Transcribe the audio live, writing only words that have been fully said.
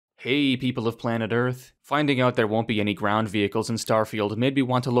Hey people of planet Earth, finding out there won't be any ground vehicles in Starfield made me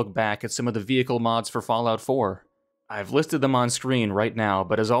want to look back at some of the vehicle mods for Fallout 4. I've listed them on screen right now,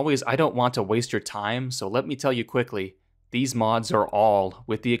 but as always I don't want to waste your time, so let me tell you quickly, these mods are all,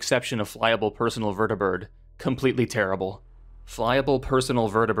 with the exception of Flyable Personal Vertibird, completely terrible. Flyable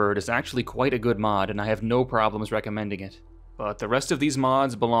Personal Vertibird is actually quite a good mod and I have no problems recommending it. But the rest of these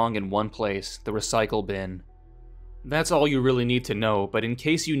mods belong in one place, the recycle bin. That's all you really need to know, but in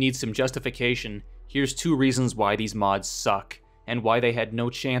case you need some justification, here's 2 reasons why these mods suck, and why they had no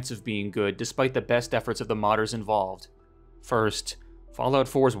chance of being good despite the best efforts of the modders involved. First, Fallout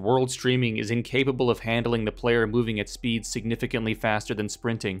 4's world streaming is incapable of handling the player moving at speeds significantly faster than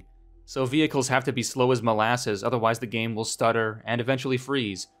sprinting, so vehicles have to be slow as molasses, otherwise the game will stutter and eventually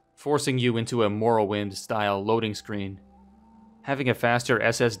freeze, forcing you into a Morrowind-style loading screen. Having a faster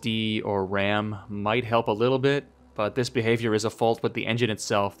SSD or RAM might help a little bit, but this behavior is a fault with the engine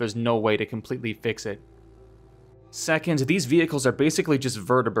itself, there's no way to completely fix it. Second, these vehicles are basically just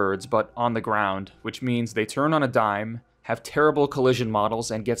vertibirds, but on the ground, which means they turn on a dime, have terrible collision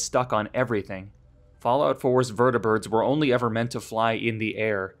models, and get stuck on everything. Fallout 4's vertibirds were only ever meant to fly in the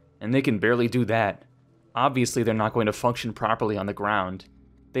air, and they can barely do that. Obviously they're not going to function properly on the ground.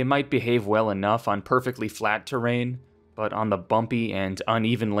 They might behave well enough on perfectly flat terrain, but on the bumpy and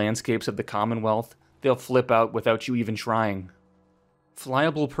uneven landscapes of the Commonwealth, they'll flip out without you even trying.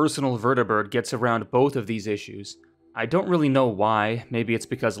 Flyable Personal Vertibird gets around both of these issues. I don't really know why, maybe it's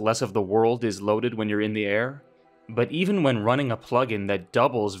because less of the world is loaded when you're in the air, but even when running a plugin that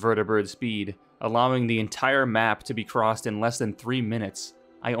doubles Vertibird speed, allowing the entire map to be crossed in less than 3 minutes,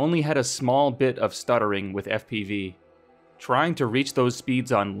 I only had a small bit of stuttering with FPV. Trying to reach those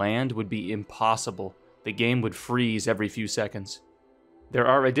speeds on land would be impossible. The game would freeze every few seconds. There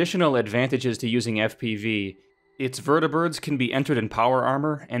are additional advantages to using FPV. Its vertibirds can be entered in power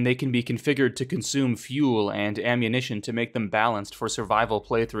armor, and they can be configured to consume fuel and ammunition to make them balanced for survival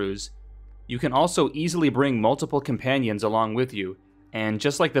playthroughs. You can also easily bring multiple companions along with you, and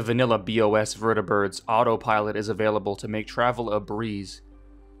just like the vanilla BOS vertibirds, autopilot is available to make travel a breeze.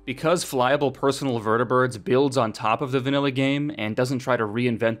 Because Flyable Personal Vertibirds builds on top of the vanilla game and doesn't try to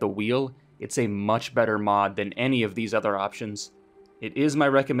reinvent the wheel, it's a much better mod than any of these other options. It is my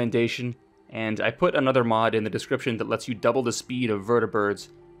recommendation, and I put another mod in the description that lets you double the speed of vertibirds,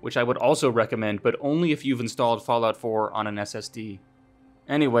 which I would also recommend, but only if you've installed Fallout 4 on an SSD.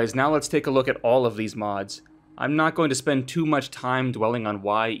 Anyways, now let's take a look at all of these mods. I'm not going to spend too much time dwelling on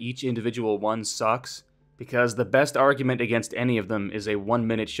why each individual one sucks, because the best argument against any of them is a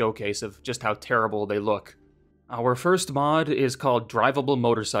 1-minute showcase of just how terrible they look. Our first mod is called Drivable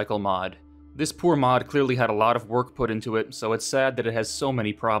Motorcycle Mod. This poor mod clearly had a lot of work put into it, so it's sad that it has so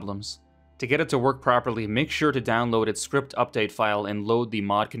many problems. To get it to work properly, make sure to download its script update file and load the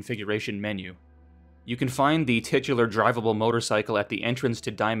mod configuration menu. You can find the titular drivable motorcycle at the entrance to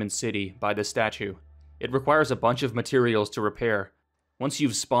Diamond City by the statue. It requires a bunch of materials to repair. Once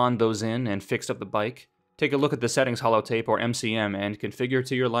you've spawned those in and fixed up the bike, take a look at the settings holotape or MCM and configure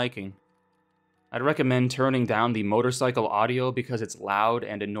to your liking. I'd recommend turning down the motorcycle audio because it's loud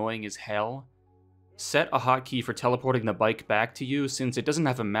and annoying as hell. Set a hotkey for teleporting the bike back to you since it doesn't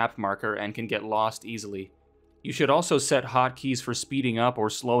have a map marker and can get lost easily. You should also set hotkeys for speeding up or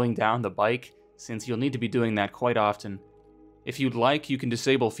slowing down the bike, since you'll need to be doing that quite often. If you'd like, you can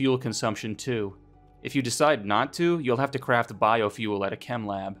disable fuel consumption too. If you decide not to, you'll have to craft biofuel at a chem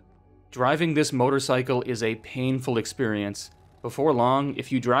lab. Driving this motorcycle is a painful experience. Before long,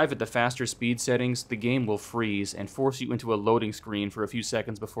 if you drive at the faster speed settings, the game will freeze and force you into a loading screen for a few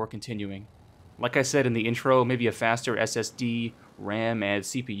seconds before continuing. Like I said in the intro, maybe a faster SSD, RAM, and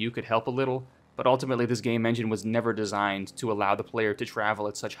CPU could help a little, but ultimately this game engine was never designed to allow the player to travel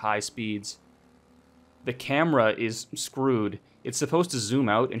at such high speeds. The camera is screwed. It's supposed to zoom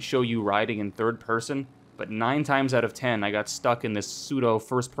out and show you riding in third person, but 9 times out of 10 I got stuck in this pseudo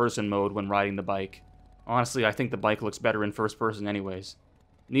first person mode when riding the bike. Honestly, I think the bike looks better in first person anyways.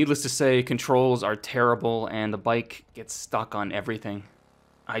 Needless to say, controls are terrible and the bike gets stuck on everything.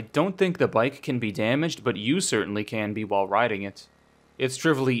 I don't think the bike can be damaged, but you certainly can be while riding it. It's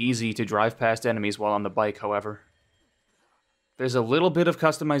trivially easy to drive past enemies while on the bike, however. There's a little bit of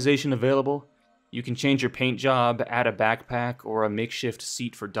customization available. You can change your paint job, add a backpack, or a makeshift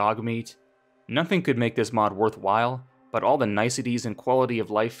seat for dog meat. Nothing could make this mod worthwhile, but all the niceties and quality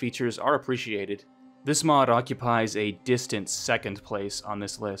of life features are appreciated. This mod occupies a distant second place on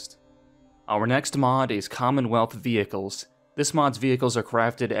this list. Our next mod is CommonwealthVehicles. This mod's vehicles are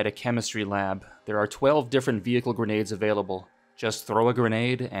crafted at a chemistry lab. There are 12 different vehicle grenades available. Just throw a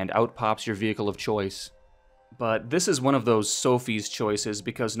grenade and out pops your vehicle of choice. But this is one of those Sophie's choices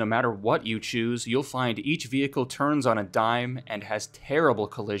because no matter what you choose, you'll find each vehicle turns on a dime and has terrible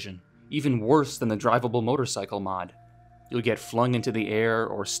collision, even worse than the Drivable Motorcycle Mod. You'll get flung into the air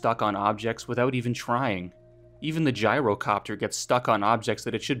or stuck on objects without even trying. Even the gyrocopter gets stuck on objects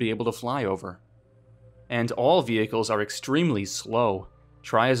that it should be able to fly over. And all vehicles are extremely slow.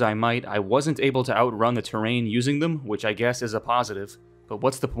 Try as I might, I wasn't able to outrun the terrain using them, which I guess is a positive. But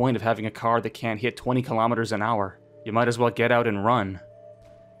what's the point of having a car that can't hit 20 kilometers an hour? You might as well get out and run.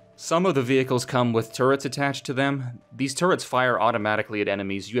 Some of the vehicles come with turrets attached to them. These turrets fire automatically at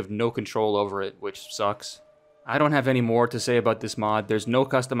enemies. You have no control over it, which sucks. I don't have any more to say about this mod. There's no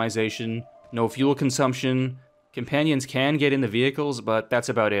customization, no fuel consumption. Companions can get in the vehicles, but that's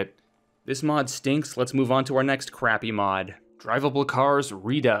about it. This mod stinks. Let's move on to our next crappy mod. Drivable Cars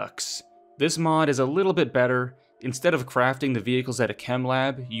Redux. This mod is a little bit better. Instead of crafting the vehicles at a chem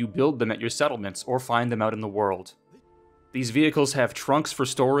lab, you build them at your settlements or find them out in the world. These vehicles have trunks for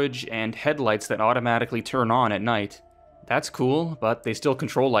storage and headlights that automatically turn on at night. That's cool, but they still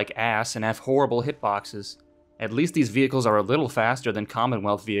control like ass and have horrible hitboxes. At least these vehicles are a little faster than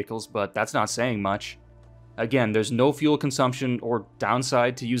Commonwealth vehicles, but that's not saying much. Again, there's no fuel consumption or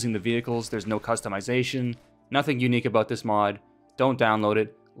downside to using the vehicles, there's no customization, nothing unique about this mod. Don't download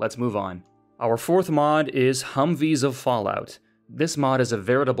it, let's move on. Our fourth mod is Humvees of Fallout. This mod is a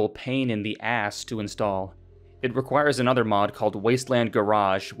veritable pain in the ass to install. It requires another mod called Wasteland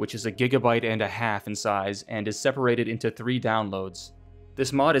Garage, which is 1.5 gigabytes in size and is separated into 3 downloads.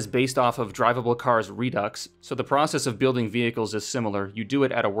 This mod is based off of Drivable Cars Redux, so the process of building vehicles is similar. You do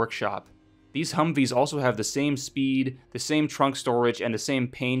it at a workshop. These Humvees also have the same speed, the same trunk storage, and the same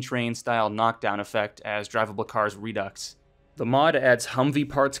pain train style knockdown effect as Drivable Cars Redux. The mod adds Humvee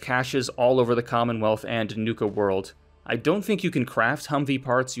parts caches all over the Commonwealth and Nuka world. I don't think you can craft Humvee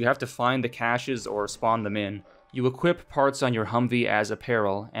parts, you have to find the caches or spawn them in. You equip parts on your Humvee as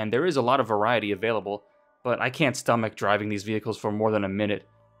apparel, and there is a lot of variety available, but I can't stomach driving these vehicles for more than a minute.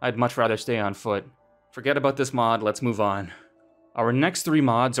 I'd much rather stay on foot. Forget about this mod, let's move on. Our next 3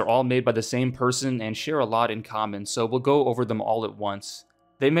 mods are all made by the same person and share a lot in common, so we'll go over them all at once.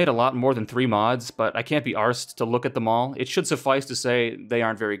 They made a lot more than 3 mods, but I can't be arsed to look at them all. It should suffice to say they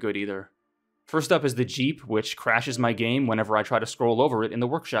aren't very good either. First up is the Jeep, which crashes my game whenever I try to scroll over it in the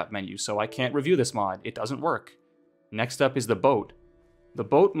workshop menu, so I can't review this mod. It doesn't work. Next up is the boat. The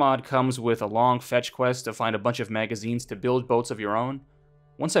boat mod comes with a long fetch quest to find a bunch of magazines to build boats of your own.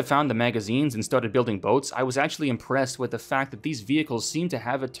 Once I found the magazines and started building boats, I was actually impressed with the fact that these vehicles seem to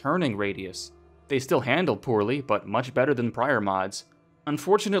have a turning radius. They still handle poorly, but much better than prior mods.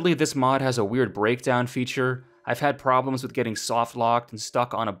 Unfortunately, this mod has a weird breakdown feature. I've had problems with getting soft locked and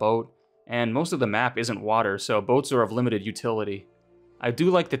stuck on a boat, and most of the map isn't water, so boats are of limited utility. I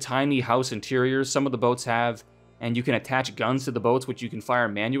do like the tiny house interiors some of the boats have, and you can attach guns to the boats which you can fire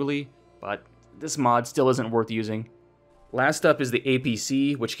manually, but this mod still isn't worth using. Last up is the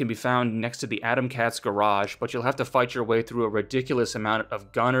APC, which can be found next to the Atom Cat's garage, but you'll have to fight your way through a ridiculous amount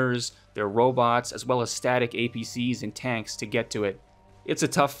of gunners, their robots, as well as static APCs and tanks to get to it. It's a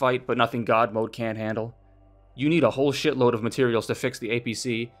tough fight, but nothing God mode can't handle. You need a whole shitload of materials to fix the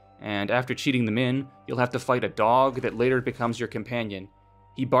APC, and after cheating them in, you'll have to fight a dog that later becomes your companion.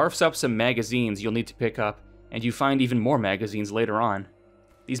 He barfs up some magazines you'll need to pick up, and you find even more magazines later on.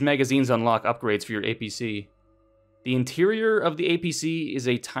 These magazines unlock upgrades for your APC. The interior of the APC is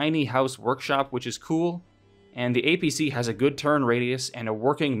a tiny house workshop, which is cool, and the APC has a good turn radius and a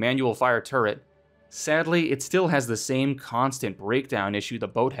working manual fire turret. Sadly, it still has the same constant breakdown issue the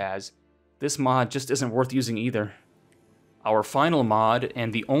boat has. This mod just isn't worth using either. Our final mod,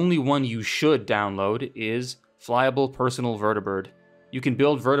 and the only one you should download, is Flyable Personal Vertibird. You can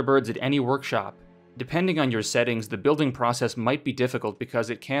build Vertibirds at any workshop. Depending on your settings, the building process might be difficult because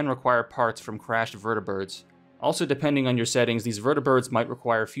it can require parts from crashed Vertibirds. Also, depending on your settings, these Vertibirds might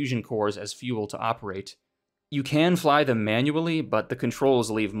require fusion cores as fuel to operate. You can fly them manually, but the controls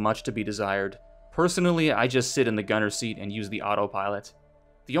leave much to be desired. Personally, I just sit in the gunner seat and use the autopilot.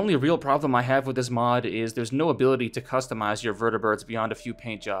 The only real problem I have with this mod is there's no ability to customize your Vertibirds beyond a few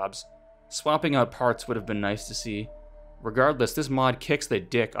paint jobs. Swapping out parts would have been nice to see. Regardless, this mod kicks the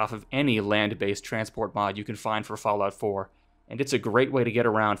dick off of any land-based transport mod you can find for Fallout 4, and it's a great way to get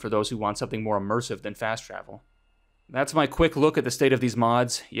around for those who want something more immersive than fast travel. That's my quick look at the state of these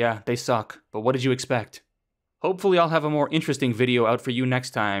mods. Yeah, they suck, but what did you expect? Hopefully I'll have a more interesting video out for you next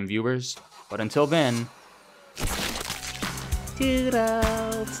time, viewers. But until then...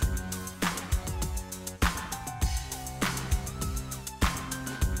 Toodles!